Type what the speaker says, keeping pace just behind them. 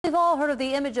all heard of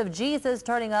the image of Jesus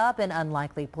turning up in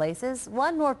unlikely places.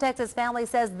 One North Texas family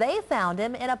says they found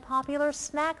him in a popular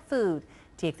snack food.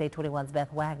 TXA 21's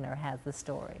Beth Wagner has the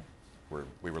story.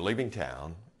 We were leaving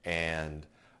town, and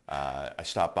I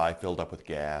stopped by, filled up with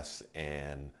gas,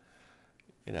 and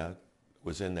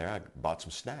was in there. I bought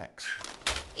some snacks.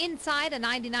 Inside a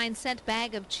 99-cent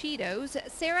bag of Cheetos,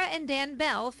 Sarah and Dan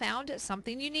Bell found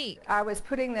something unique. I was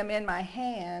putting them in my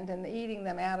hand and eating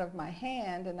them out of my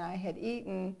hand, and I had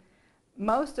eaten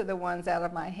most of the ones out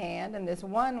of my hand, and this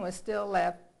one was still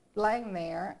left laying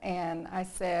there, and I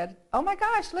said, "Oh my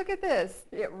gosh, look at this.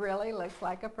 It really looks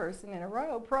like a person in a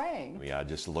robe praying." I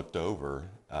just looked over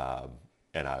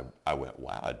and I went,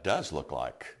 wow,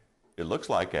 it looks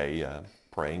like a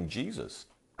praying Jesus.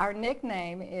 Our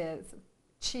nickname is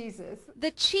Cheesus. The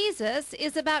Cheesus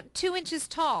is about 2 inches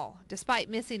tall. Despite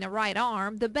missing a right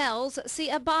arm, the Bells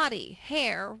see a body,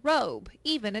 hair, robe,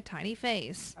 even a tiny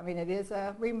face. I mean, it is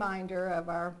a reminder of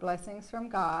our blessings from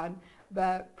God,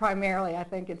 but primarily I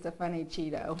think it's a funny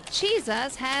Cheeto.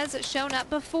 Cheesus has shown up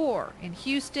before in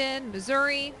Houston,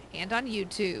 Missouri, and on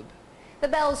YouTube. The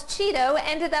Bells Cheeto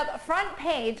ended up front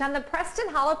page on the Preston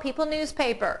Hollow People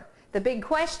newspaper. The big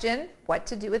question, what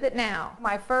to do with it now?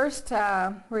 My first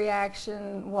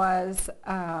reaction was,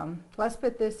 let's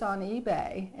put this on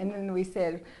eBay. And then we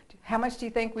said, how much do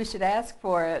you think we should ask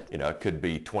for it? It could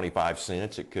be 25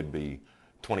 cents, it could be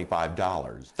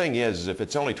 $25. Thing is, if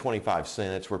it's only 25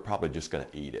 cents, we're probably just going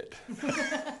to eat it.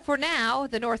 For now,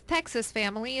 the North Texas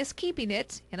family is keeping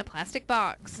it in a plastic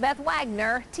box. Beth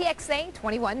Wagner, TXA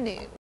 21 News.